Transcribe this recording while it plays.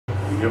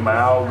Your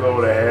mouth will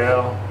go to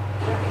hell,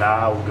 and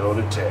I will go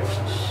to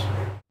Texas.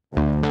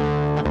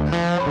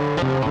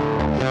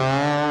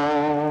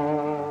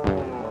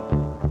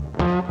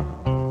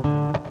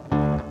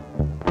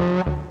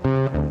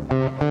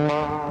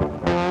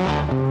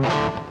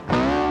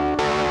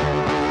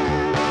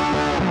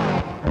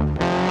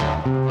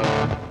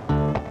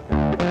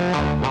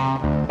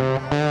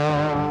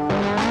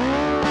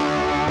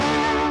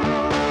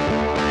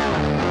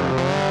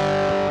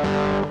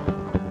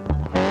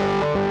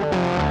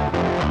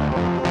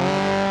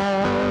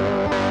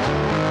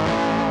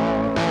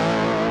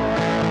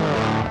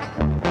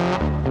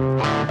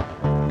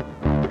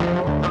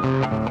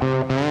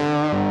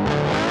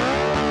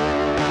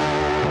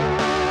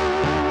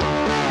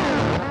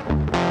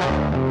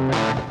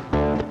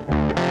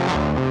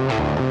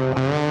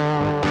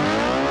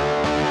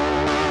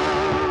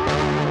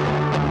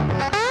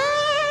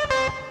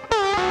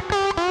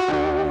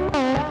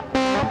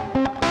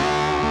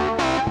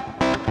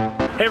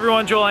 Hey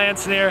everyone, Joel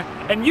Hansen here,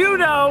 and you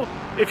know,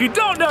 if you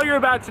don't know, you're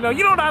about to know.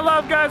 You know what I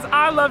love, guys?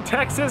 I love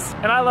Texas,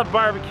 and I love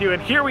barbecue,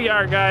 and here we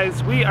are,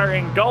 guys. We are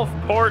in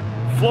Gulfport,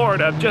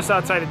 Florida, just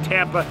outside of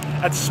Tampa,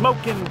 at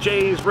Smokin'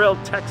 Jay's Real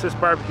Texas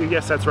Barbecue.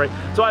 Yes, that's right.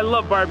 So I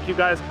love barbecue,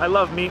 guys. I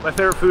love meat. My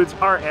favorite foods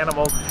are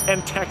animals,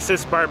 and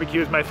Texas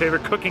barbecue is my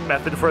favorite cooking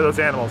method for those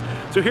animals.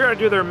 So here I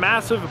do their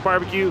massive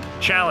barbecue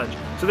challenge.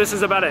 So this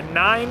is about a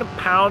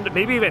 9-pound,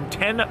 maybe even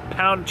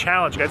 10-pound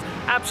challenge, guys.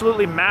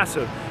 Absolutely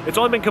massive. It's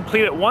only been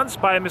completed once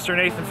by Mr.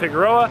 Nathan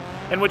Figueroa,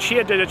 in which he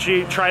had to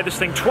actually try this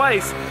thing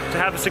twice to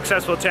have a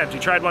successful attempt. He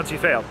tried once, he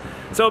failed.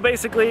 So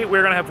basically,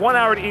 we're gonna have 1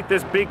 hour to eat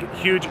this big,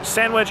 huge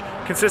sandwich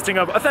consisting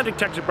of authentic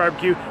Texas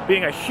barbecue,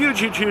 being a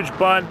huge, huge, huge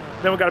bun.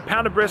 Then we've got a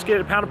pound of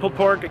brisket, a pound of pulled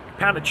pork, a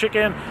pound of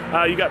chicken.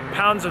 You got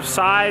pounds of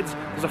sides.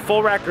 There's a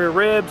full rack of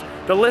ribs.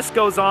 The list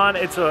goes on.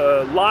 It's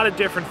a lot of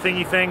different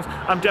thingy things.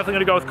 I'm definitely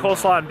gonna go with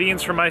coleslaw and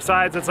beans for my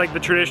sides. It's like the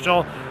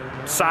traditional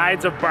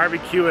sides of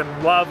barbecue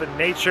and love and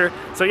nature.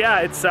 So yeah,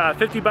 it's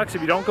 50 bucks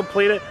if you don't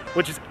complete it,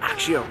 which is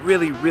actually a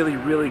really, really,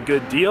 really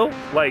good deal.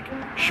 Like,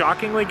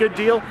 shockingly good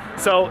deal.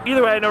 So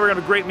either way, I know we're gonna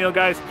have a great meal,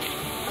 guys.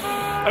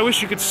 I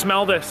wish you could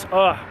smell this.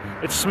 Oh,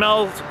 it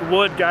smells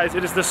wood, guys.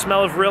 It is the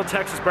smell of real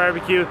Texas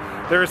barbecue.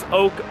 There's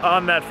oak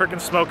on that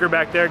freaking smoker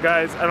back there,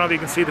 guys. I don't know if you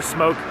can see the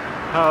smoke.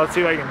 Let's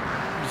see if I can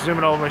zoom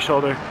it over my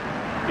shoulder.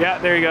 Yeah,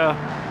 there you go.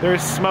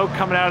 There's smoke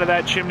coming out of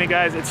that chimney,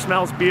 guys. It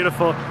smells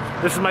beautiful.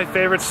 This is my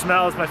favorite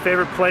smell. It's my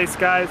favorite place,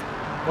 guys.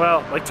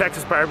 Well, like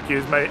Texas barbecue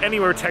is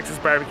anywhere Texas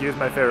barbecue is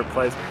my favorite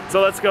place.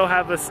 So let's go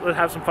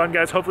have some fun,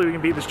 guys. Hopefully we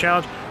can beat this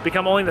challenge.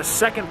 Become only the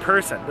second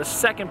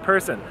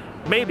person,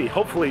 maybe,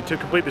 hopefully, to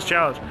complete this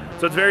challenge.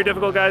 So it's very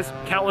difficult, guys.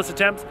 Countless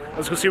attempts.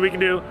 Let's go see what we can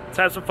do. Let's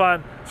have some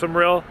fun. Some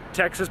real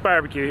Texas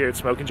barbecue here at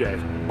Smokin'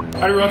 Jay's.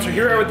 All right, everyone, so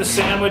here we are with the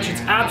sandwich.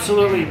 It's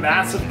absolutely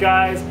massive,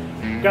 guys.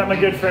 Got my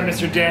good friend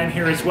Mr. Dan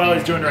here as well.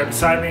 He's doing it right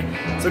beside me.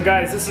 So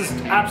guys, this is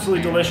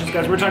absolutely delicious,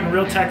 guys. We're talking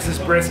real Texas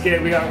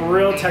brisket. We got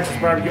real Texas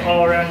barbecue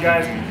all around,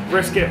 guys.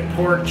 Brisket,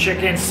 pork,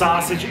 chicken,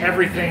 sausage,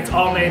 everything. It's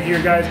all made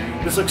here, guys.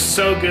 This looks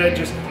so good.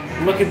 Just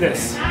look at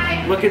this.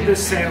 Look at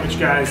this sandwich,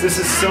 guys. This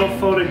is so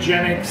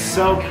photogenic,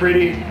 so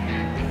pretty.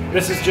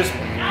 This is just,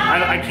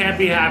 I can't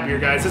be happier,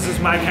 guys. This is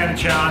my kind of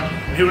challenge.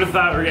 And who would have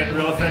thought we were getting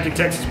real authentic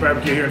Texas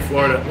barbecue here in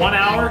Florida? 1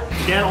 hour.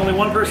 Again, only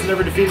one person's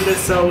ever defeated this,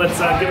 so let's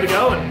give it a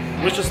go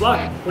and wish us luck.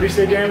 What do you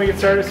say, Dan? We get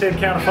started. Say the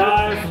count of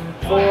 5,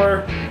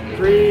 4,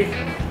 3,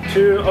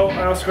 2. Oh,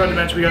 I also forgot to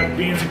mention we got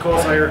beans and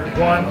coleslaw here.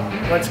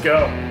 1. Let's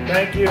go.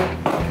 Thank you.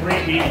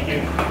 3.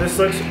 This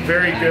looks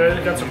very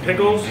good. Got some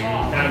pickles.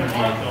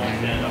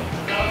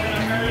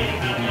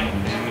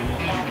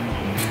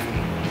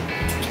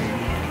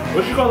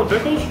 What'd you call the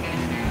pickles?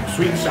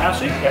 Sweet and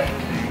sassy? Yeah.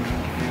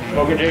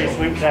 Smokin' Jay's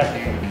sweet and sassy.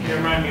 You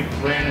remind me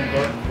of Brandon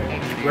Burke.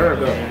 Very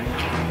good.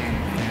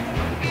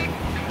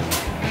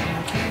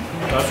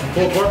 Got some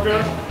pulled pork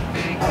there.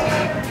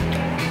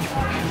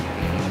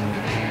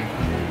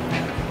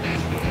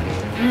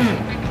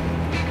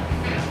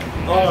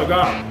 Oh my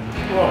god.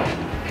 Oh,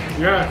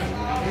 yes.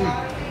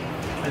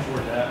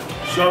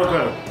 So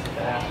good.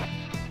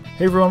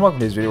 Hey everyone, welcome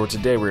to today's video where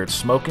today we're at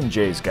Smokin'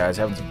 Jay's, guys,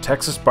 having some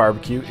Texas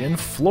barbecue in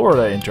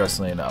Florida,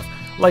 interestingly enough.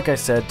 Like I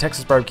said,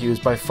 Texas barbecue is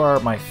by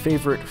far my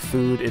favorite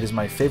food. It is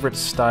my favorite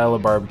style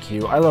of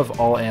barbecue. I love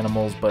all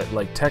animals, but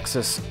like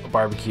Texas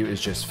barbecue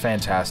is just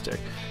fantastic.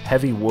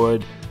 Heavy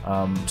wood,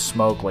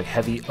 smoke, like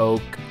heavy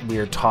oak. We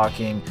are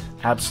talking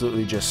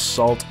absolutely just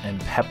salt and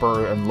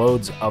pepper and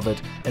loads of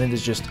it, and it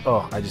is just,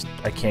 oh,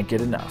 I can't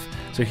get enough.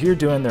 So here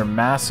doing their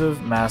massive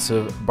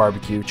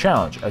barbecue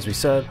challenge. As we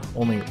said,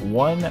 only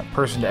one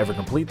person to ever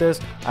complete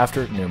this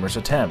after numerous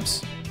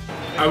attempts.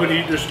 I would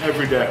eat this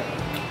every day.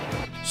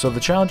 So the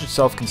challenge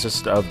itself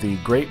consisted of the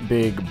great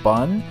big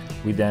bun.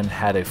 We then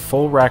had a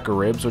full rack of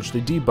ribs, which they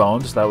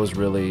deboned, so that was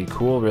really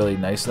cool, really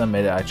nice of them,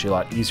 made it actually a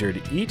lot easier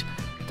to eat.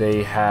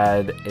 They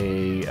had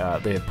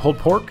pulled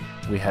pork,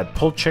 we had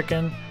pulled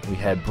chicken, we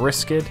had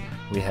brisket,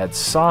 we had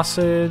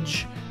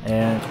sausage,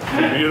 and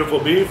beautiful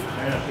beef.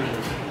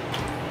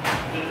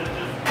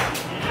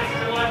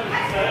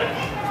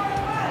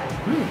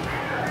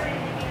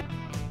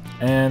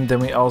 And then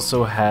we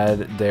also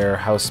had their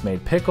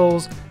house-made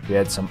pickles. We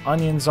had some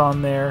onions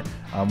on there.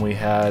 We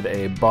had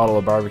a bottle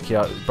of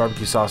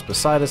barbecue sauce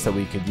beside us that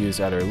we could use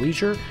at our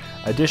leisure.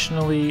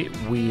 Additionally,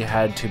 we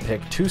had to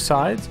pick two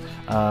sides,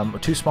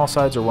 2 small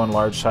sides or 1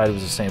 large side. It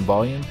was the same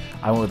volume.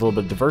 I went with a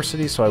little bit of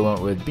diversity, so I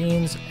went with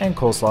beans and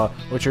coleslaw,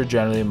 which are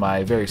generally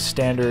my very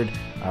standard,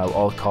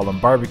 I'll call them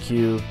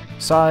barbecue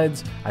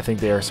sides. I think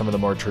they are some of the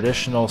more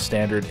traditional,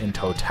 standard in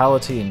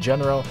totality in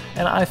general,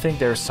 and I think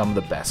they're some of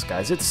the best,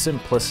 guys. It's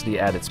simplicity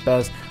at its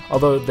best,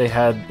 although they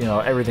had, you know,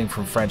 everything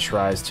from French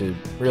fries to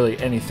really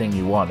anything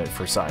you wanted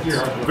for sides.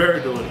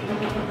 Very delicious.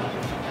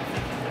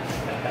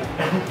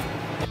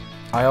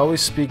 I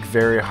always speak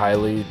very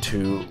highly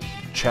to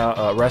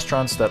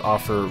restaurants that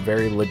offer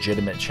very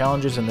legitimate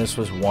challenges, and this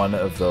was one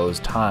of those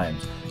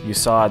times. You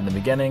saw in the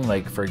beginning,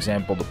 like for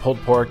example, the pulled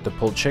pork, the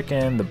pulled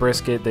chicken, the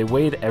brisket, they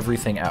weighed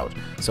everything out.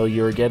 So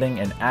you're getting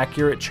an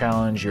accurate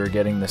challenge, you're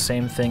getting the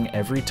same thing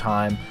every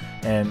time,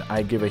 and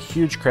I give a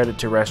huge credit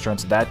to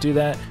restaurants that do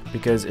that,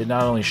 because it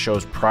not only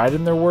shows pride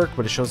in their work,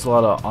 but it shows a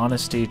lot of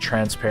honesty,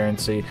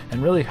 transparency,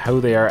 and really who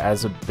they are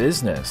as a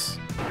business.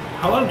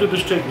 How long did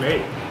this take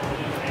me?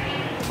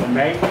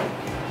 Mate,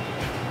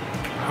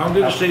 How long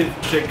did this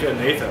take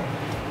Nathan?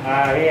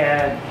 he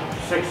had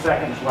 6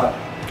 seconds left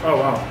Oh,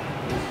 wow.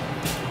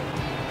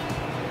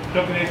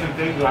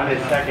 on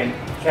his second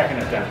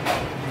attempt.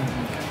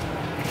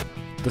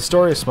 The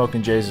story of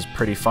Smokin' Jay's is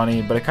pretty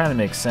funny, but it kind of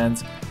makes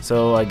sense.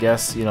 So I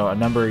guess, you know, a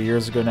number of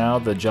years ago now,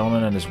 the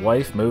gentleman and his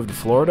wife moved to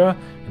Florida,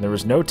 and there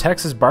was no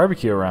Texas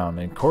barbecue around.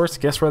 And of course,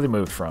 guess where they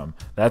moved from?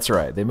 That's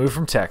right, they moved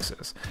from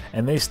Texas.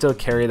 And they still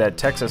carry that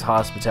Texas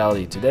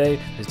hospitality today.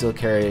 They still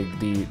carry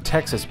the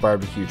Texas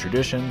barbecue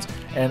traditions.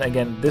 And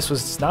again, this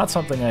was not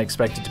something I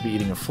expected to be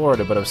eating in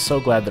Florida, but I was so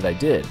glad that I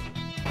did.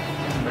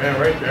 Man,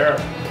 right there.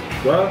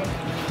 What?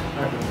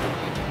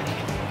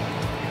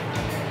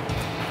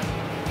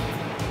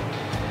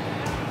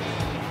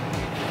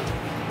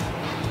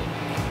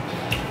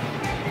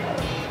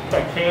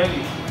 Like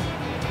candy.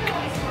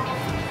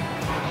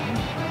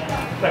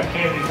 Like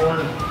candy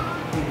corn.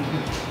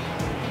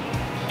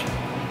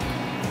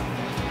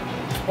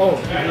 Oh,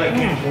 I like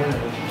candy corn.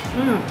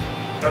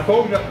 I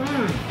told you.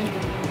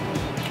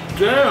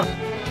 Damn.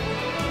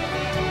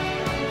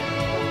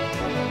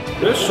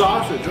 This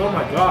sausage, oh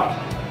my god.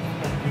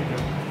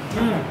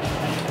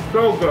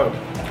 So good.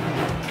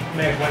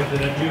 Next one to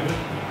the use it.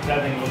 That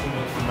thing looking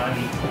like some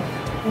money.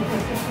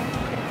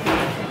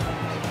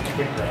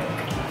 Get that.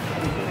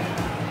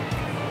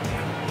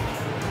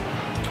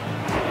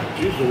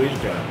 Jeez Louise,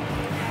 guy.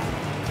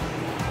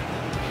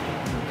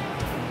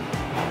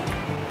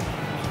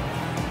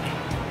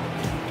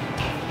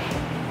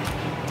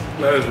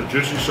 That is a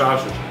juicy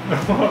sausage.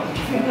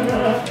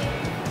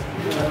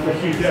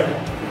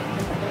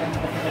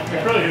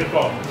 It's really his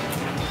fault.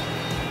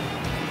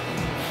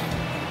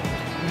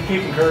 You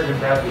keep encouraging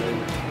Bradley.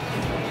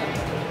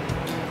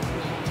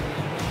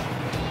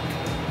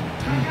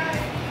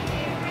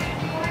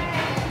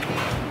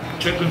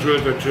 Chicken's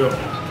really good too.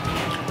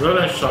 Really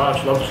nice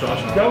sauce. Love the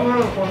sauce. Don't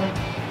ruin it for me.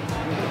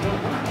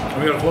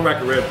 We got a whole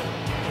rack of ribs.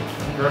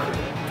 Perfect.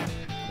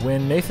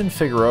 When Nathan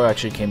Figueroa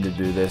actually came to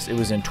do this, it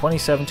was in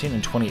 2017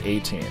 and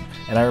 2018.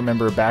 And I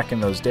remember back in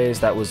those days,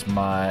 that was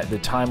the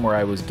time where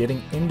I was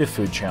getting into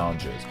food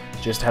challenges,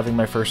 just having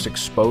my first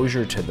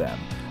exposure to them.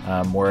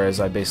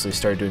 Whereas I basically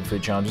started doing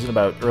food challenges in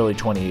about early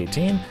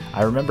 2018.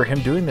 I remember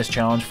him doing this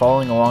challenge,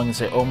 following along and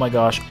say, oh my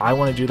gosh, I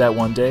want to do that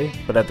one day.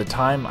 But at the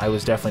time, I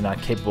was definitely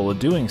not capable of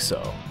doing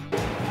so.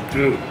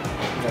 Dude.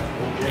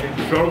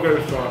 So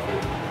good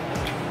sausage.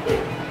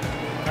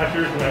 That's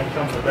usually when it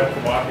comes to the best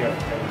of walking up.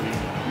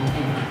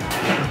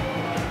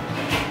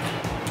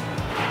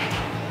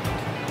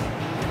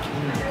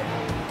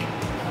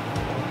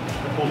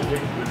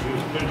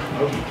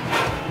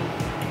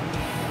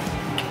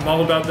 I'm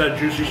all about that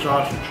juicy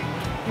sausage.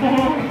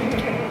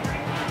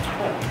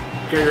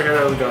 Get your head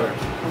out of the gutter.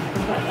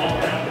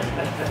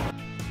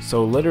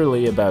 So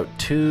literally about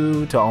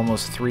 2 to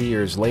almost 3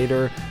 years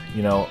later,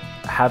 you know,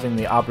 having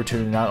the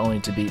opportunity not only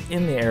to be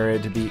in the area,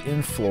 to be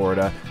in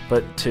Florida,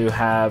 but to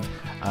have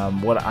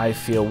what I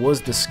feel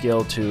was the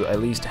skill to at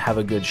least have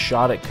a good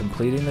shot at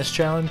completing this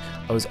challenge,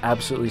 I was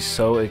absolutely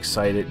so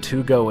excited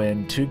to go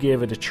in, to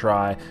give it a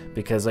try,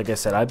 because like I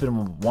said, I've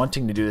been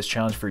wanting to do this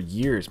challenge for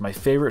years. My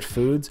favorite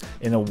foods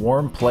in a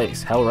warm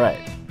place, hell right.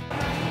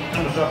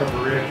 I'm a sucker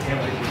for ribs,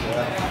 can't wait to do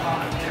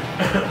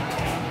that.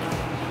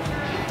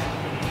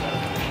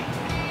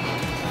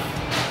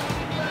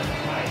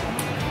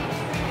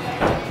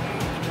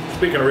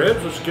 Speaking of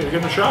ribs, let's give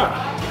them a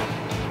shot.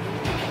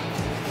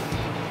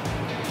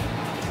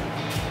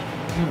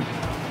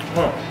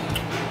 Oh.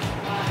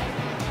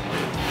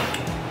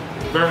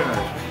 Very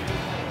nice.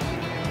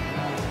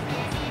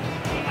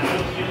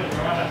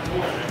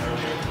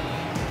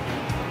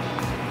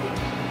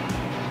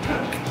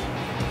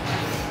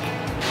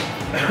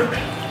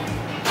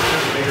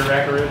 Bigger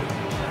rack of ribs.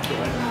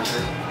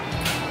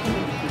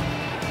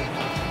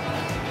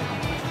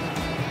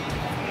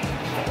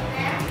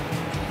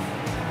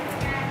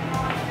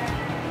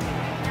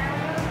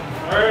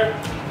 Alright.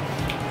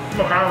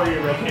 power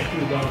eater, I can't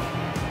chew gum.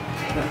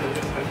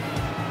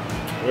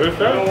 What is I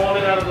that? don't want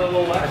it out of the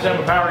little I said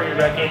I'm a power eater,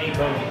 but I can't eat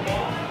gum.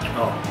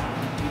 Oh.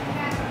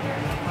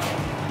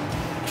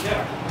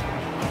 Yeah.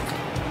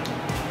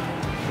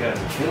 You guys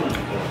are killing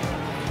it though.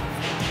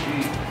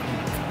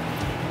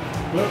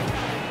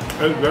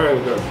 It's very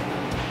good.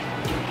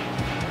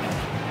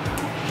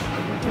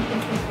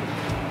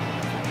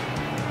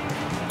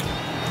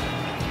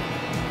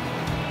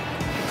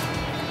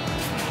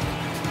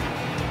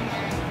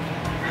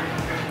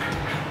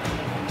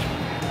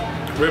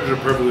 Ribs are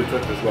perfectly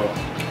cooked as well.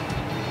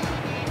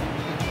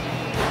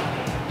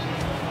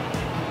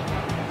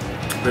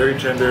 Very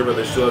tender, but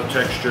they still have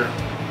texture.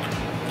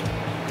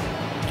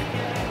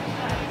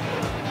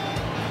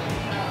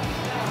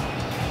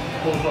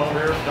 Coleslaw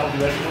here, healthy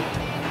vegetables.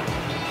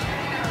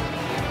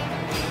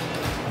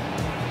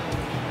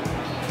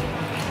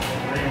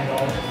 Green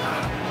balls.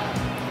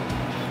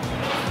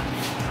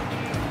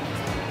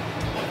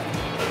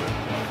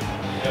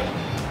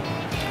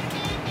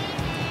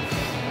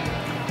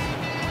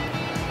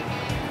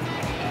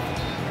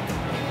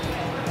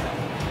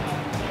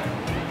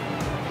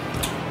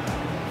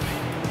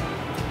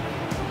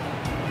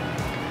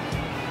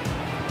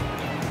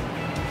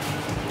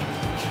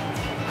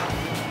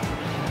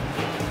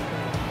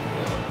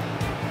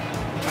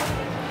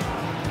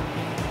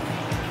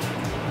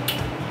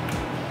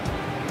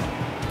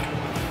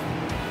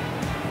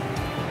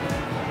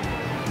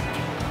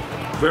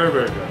 Very,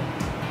 very good.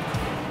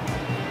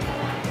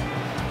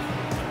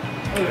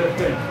 Look at that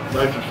thing.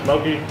 Nice and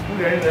smoky.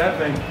 Look at that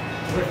thing.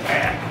 Look at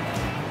that.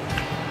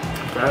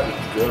 That is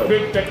good.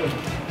 Big thick one.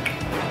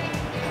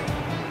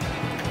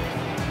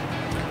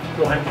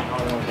 Go Hansen on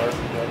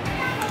barbecue.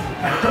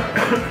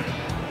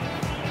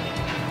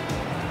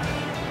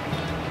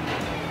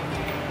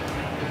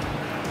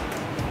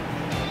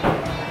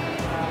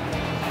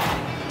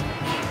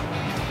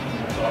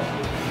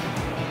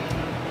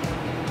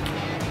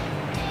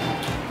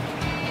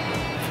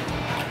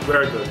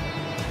 Very good.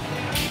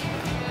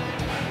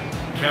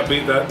 Can't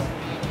beat that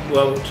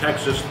level,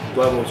 Texas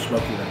level of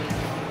smokiness.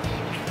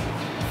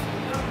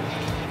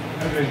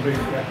 Everything's big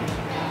and cracky.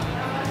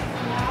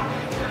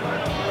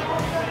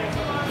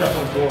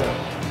 Definitely cool.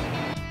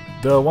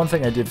 The one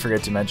thing I did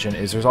forget to mention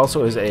is there's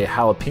also a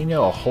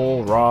jalapeno, a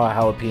whole raw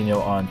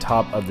jalapeno on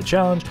top of the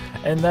challenge,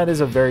 and that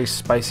is a very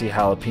spicy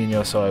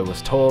jalapeno, so I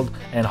was told,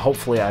 and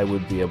hopefully I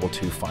would be able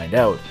to find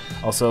out.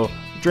 Also,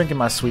 drinking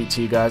my sweet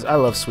tea, guys. I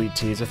love sweet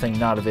tea. It's a thing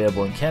not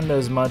available in Canada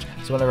as much,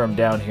 so whenever I'm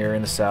down here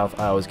in the South,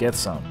 I always get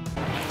some.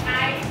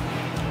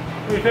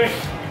 What do you think?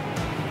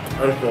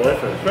 That's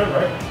delicious. Good,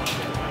 right?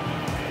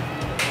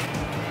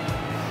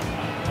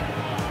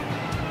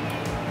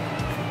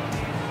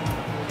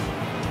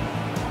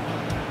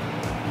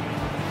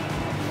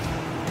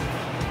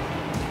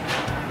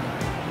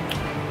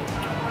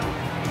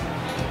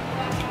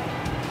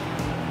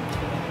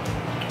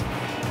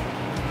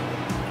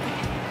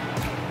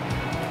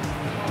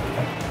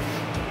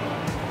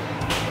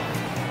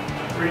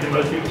 Reason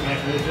most people can't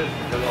finish this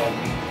because all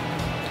meat.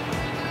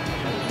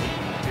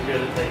 You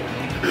gotta take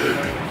meat.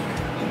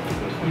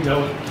 You know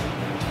it.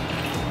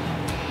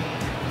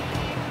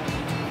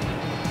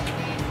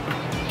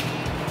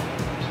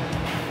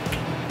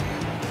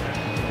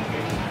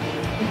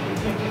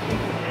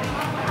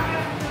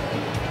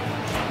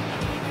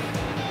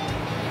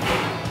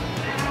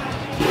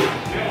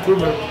 Good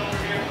man.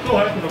 Go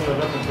ahead and go with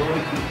that.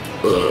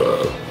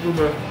 Good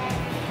man.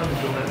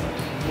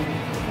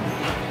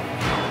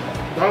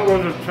 That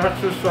was a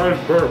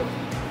Texas-sized burp.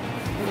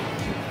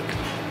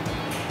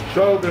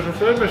 So there's a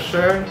famous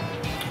saying,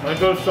 and it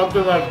goes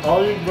something like,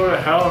 all you can go to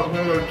hell, I'm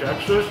gonna go to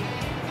Texas.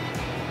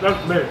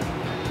 That's me.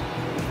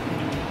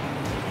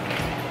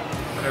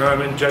 And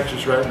I'm in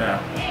Texas right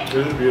now.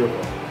 This is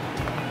beautiful.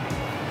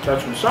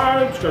 Got some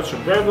sides, got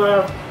some bread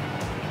left.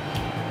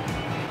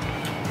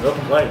 No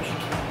complaints.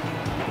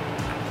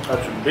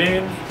 Got some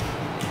beans.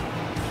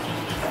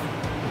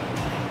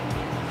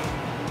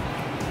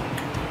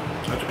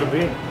 That's a good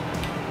bean.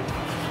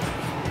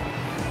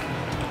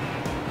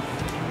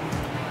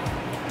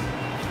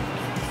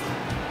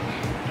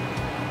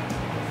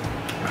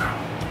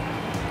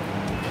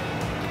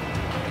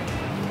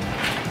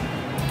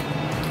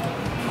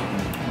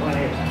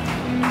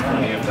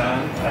 Plenty of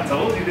time. I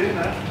told you, didn't I?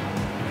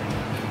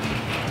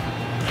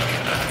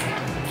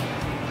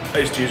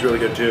 Iced tea is really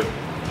good too.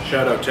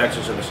 Shout out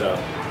Texas in the South.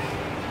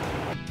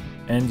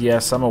 And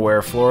yes, I'm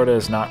aware Florida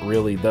is not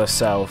really the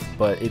South,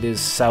 but it is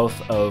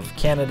south of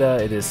Canada,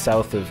 it is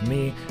south of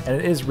me, and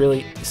it is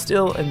really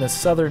still in the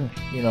southern,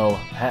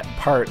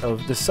 part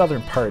of the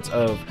southern parts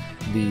of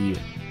the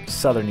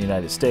southern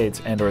United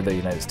States and or the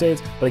United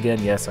States. But again,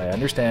 yes, I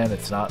understand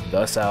it's not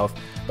the South,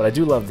 but I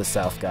do love the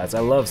South, guys. I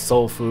love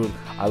soul food.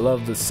 I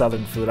love the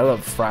southern food. I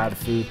love fried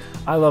food.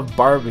 I love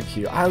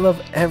barbecue. I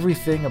love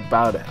everything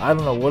about it. I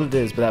don't know what it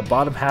is, but that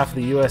bottom half of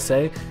the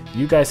USA,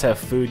 you guys have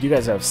food. You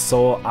guys have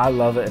soul. I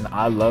love it, and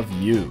I love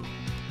you.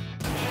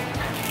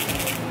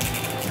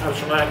 Have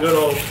some of that good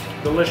old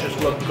delicious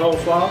looking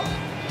coleslaw.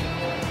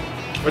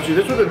 But see,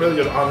 this would have been really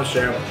good on the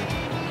sandwich.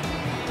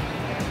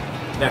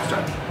 next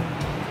time.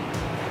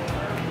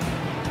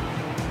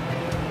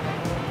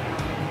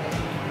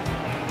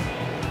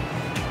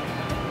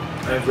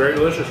 And it's very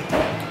delicious.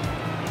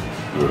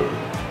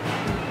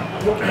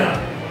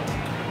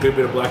 Good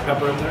bit of black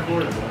pepper in there.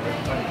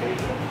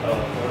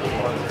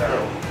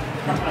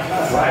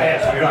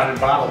 Right, so you're not in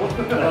bottle.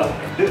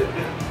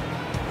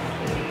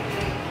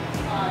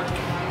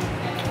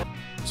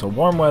 So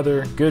warm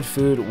weather, good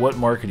food, what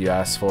more could you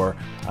ask for?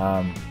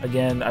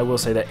 Again, I will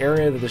say the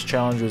area that this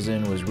challenge was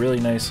in was really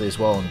nicely as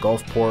well in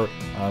Gulfport,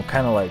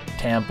 kind of like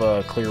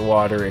Tampa,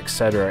 Clearwater,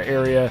 etc.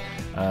 area.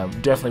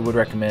 Definitely would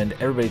recommend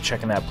everybody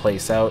checking that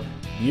place out.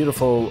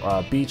 Beautiful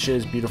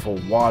beaches, beautiful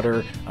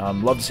water,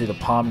 love to see the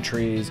palm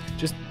trees,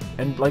 just,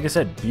 and like I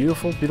said,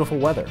 beautiful, beautiful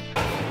weather.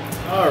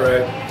 All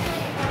right,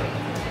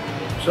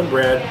 some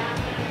bread.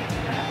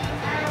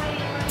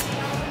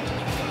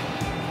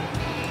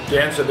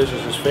 Dan said this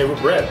is his favorite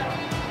bread.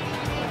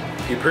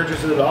 He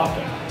purchases it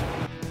often.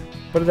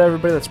 But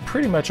everybody, that's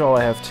pretty much all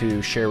I have to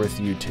share with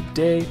you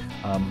today.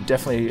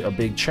 Definitely a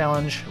big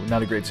challenge,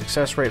 not a great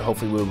success rate.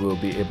 Hopefully we will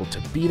be able to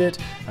beat it.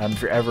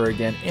 If you're ever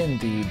again in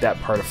that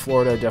part of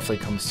Florida,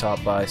 definitely come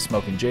stop by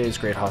Smokin' Jay's.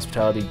 Great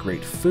hospitality,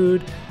 great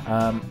food.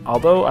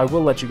 Although I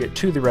will let you get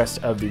to the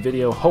rest of the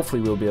video.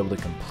 Hopefully we'll be able to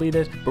complete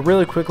it. But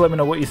really quick, let me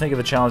know what you think of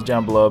the challenge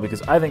down below,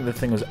 because I think the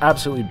thing was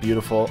absolutely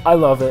beautiful. I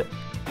love it.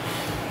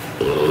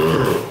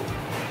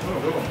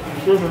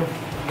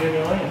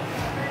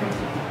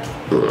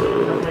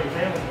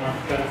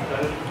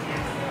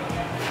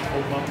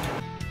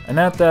 And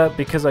at that,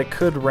 because I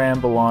could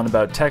ramble on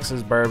about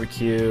Texas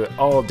barbecue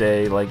all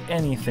day, like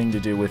anything to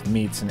do with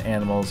meats and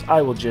animals,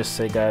 I will just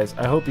say, guys,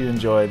 I hope you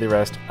enjoy the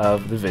rest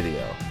of the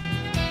video.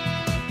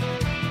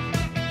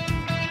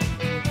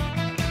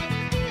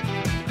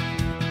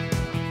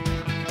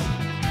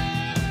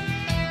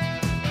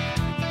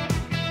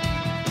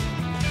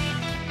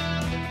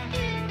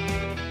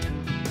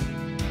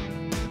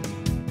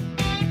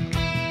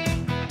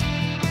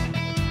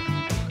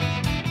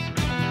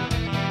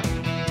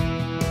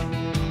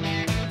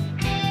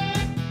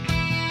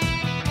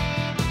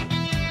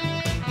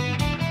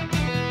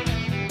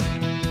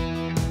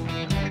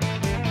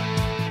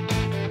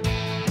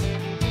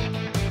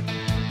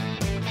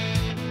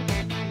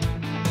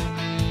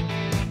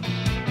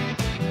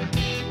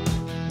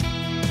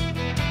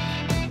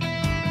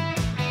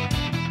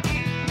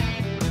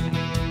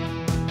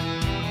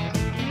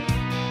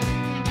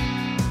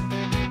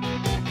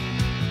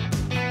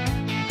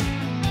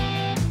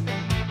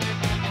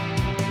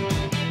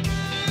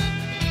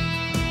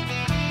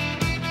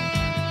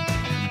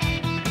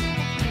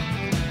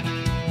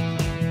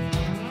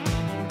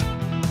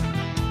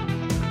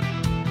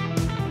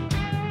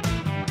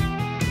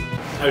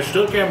 I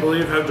still can't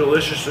believe how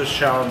delicious this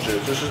challenge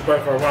is. This is by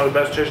far one of the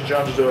best tasting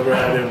challenges I've ever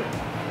had in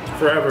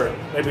forever,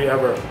 maybe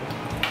ever.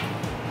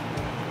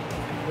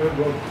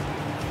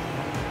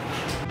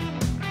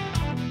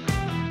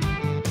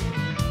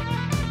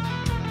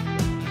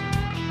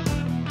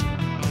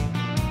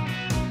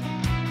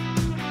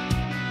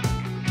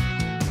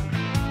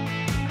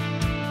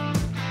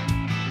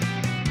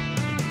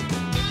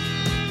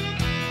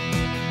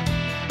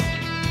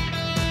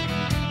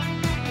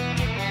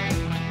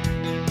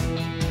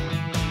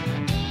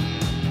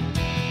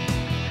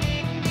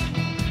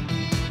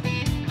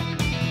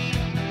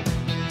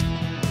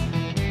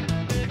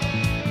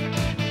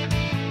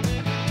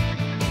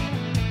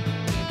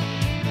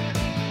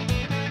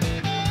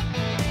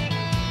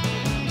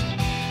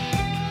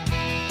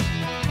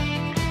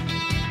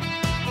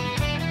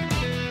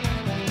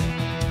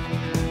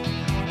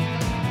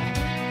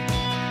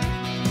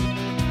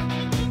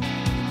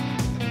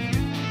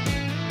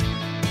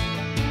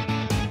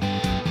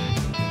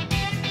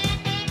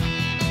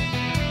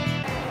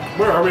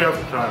 Where are we at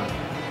for time?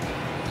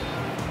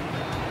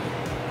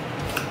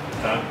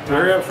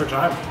 Where are we at for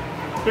time?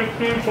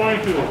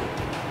 15:22.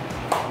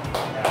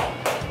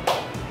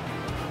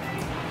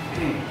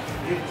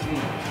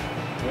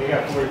 15. We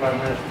got 45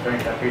 minutes to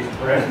drink that piece of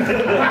bread.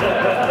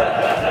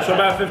 So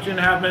about 15 and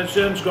a half minutes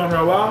in, it's going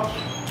real well.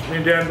 Me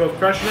and Dan both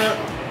crushing it.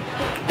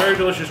 Very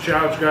delicious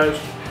challenge, guys.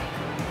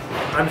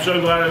 I'm so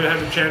glad I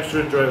had the chance to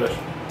enjoy this.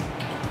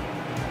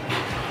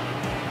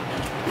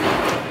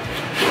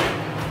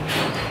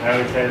 I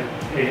always said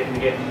they didn't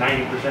get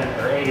 90%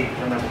 or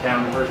 80% of it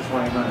down the first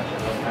 20 minutes.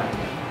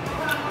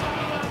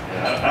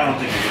 Yeah, I don't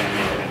think you're going to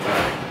make it in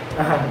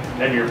time.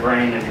 Then your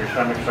brain and your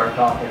stomach start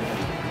talking, and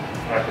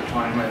after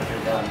 20 minutes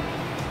you're done.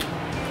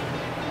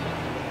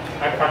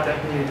 I caught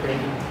that from you,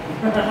 crazy.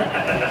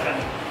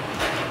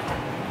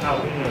 Oh,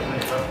 we need to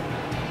finish up.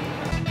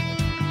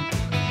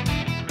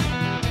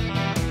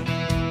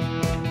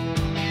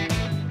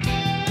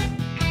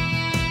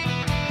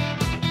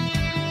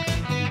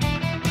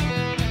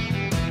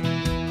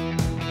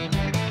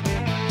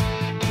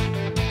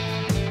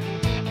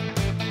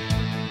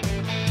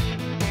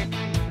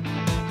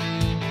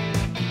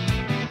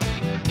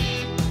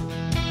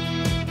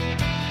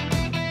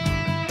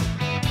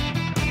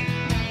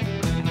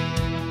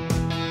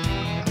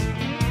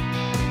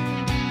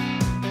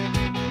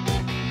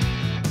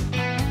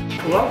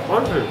 lot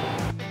funny.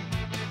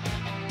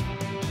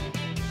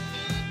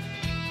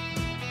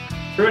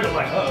 You're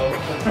like, uh-oh.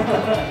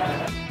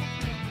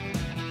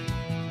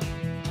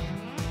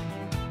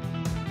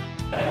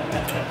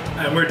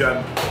 And we're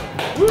done.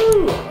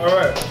 Woo! All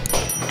right.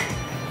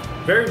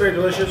 Very, very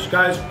delicious.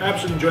 Guys,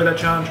 absolutely enjoyed that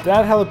challenge.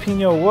 That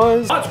jalapeno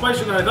was A lot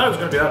spicier than I thought it was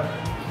going to be.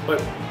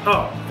 But,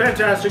 oh,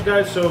 fantastic,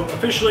 guys. So,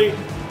 officially,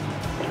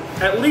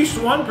 at least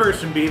one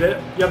person beat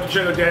it. You have to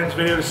check out Dan's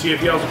video to see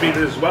if he also beat it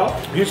as well.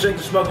 Huge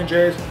thanks to Smoking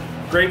Jay's.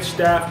 Great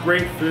staff,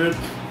 great food.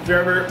 If you're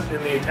ever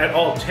in the at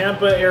all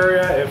Tampa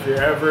area, if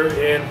you're ever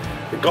in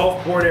the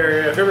Gulfport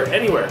area, if you're ever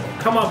anywhere,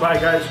 come on by,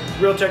 guys.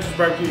 Real Texas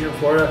barbecue here in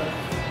Florida.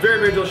 Very,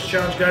 very delicious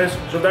challenge, guys.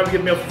 So that we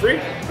get a meal for free.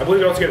 I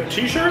believe you also get a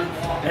t-shirt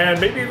and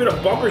maybe even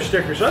a bumper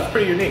sticker. So that's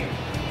pretty unique.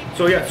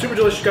 So yeah, super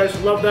delicious, guys.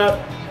 Love that.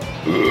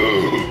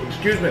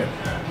 Excuse me.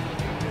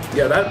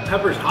 Yeah, that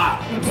pepper's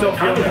hot. I'm still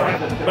feeling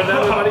it. But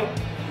now, everybody,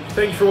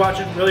 thank you for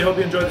watching. Really hope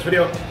you enjoyed this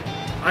video.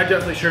 I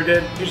definitely sure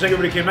did. Huge thank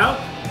everybody came out.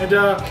 And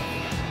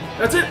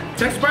that's it.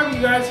 Texas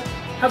barbecue, guys.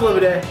 Have a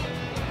lovely day.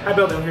 Happy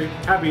building hungry.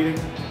 Happy eating.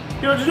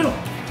 You know what to do.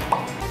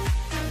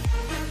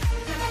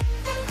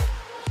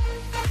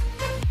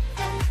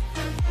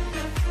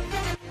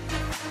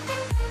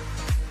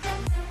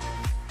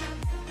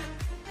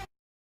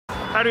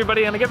 Alright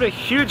everybody, and I give a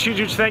huge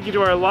thank you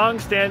to our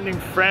long-standing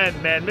friend,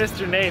 man,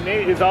 Mr. Nate.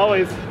 Nate is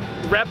always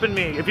repping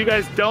me. If you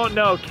guys don't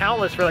know,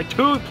 countless for like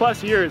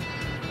 2+ years.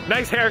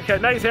 Nice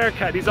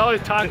haircut. He's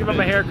always talking about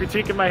my hair,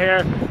 critiquing my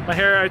hair.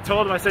 I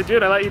told him, I said,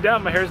 dude, I let you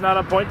down. My hair's not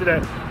on point today.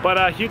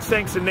 But huge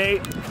thanks to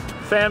Nate,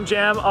 Fam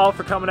Jam, all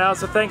for coming out.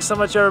 So thanks so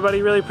much,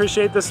 everybody. Really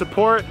appreciate the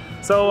support.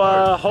 So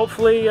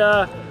hopefully,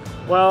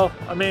 well,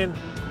 I mean,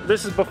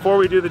 this is before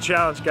we do the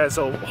challenge, guys,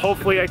 so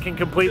hopefully I can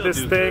complete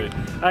this thing.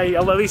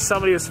 At least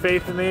somebody has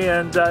faith in me,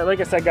 and like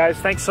I said, guys,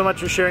 thanks so much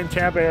for sharing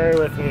Tampa area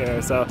with me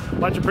here, so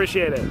much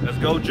appreciated. Let's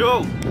go,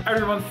 Joe.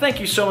 Everyone, thank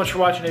you so much for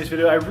watching today's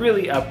video. I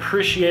really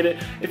appreciate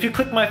it. If you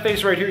click my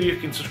face right here, you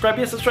can subscribe.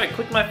 Yes, that's right,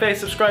 click my face,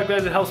 subscribe,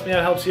 guys. It helps me out,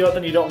 it helps you out,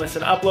 then you don't miss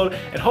an upload,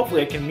 and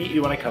hopefully I can meet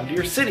you when I come to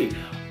your city.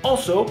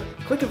 Also,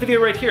 click a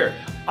video right here.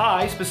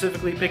 I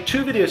specifically picked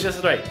 2 videos, yes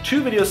that's right,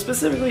 2 videos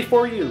specifically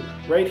for you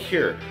right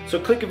here. So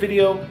click a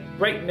video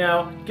right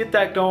now, get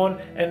that going,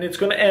 and it's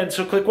gonna end.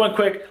 So click one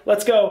quick,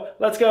 let's go,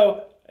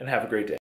 and have a great day.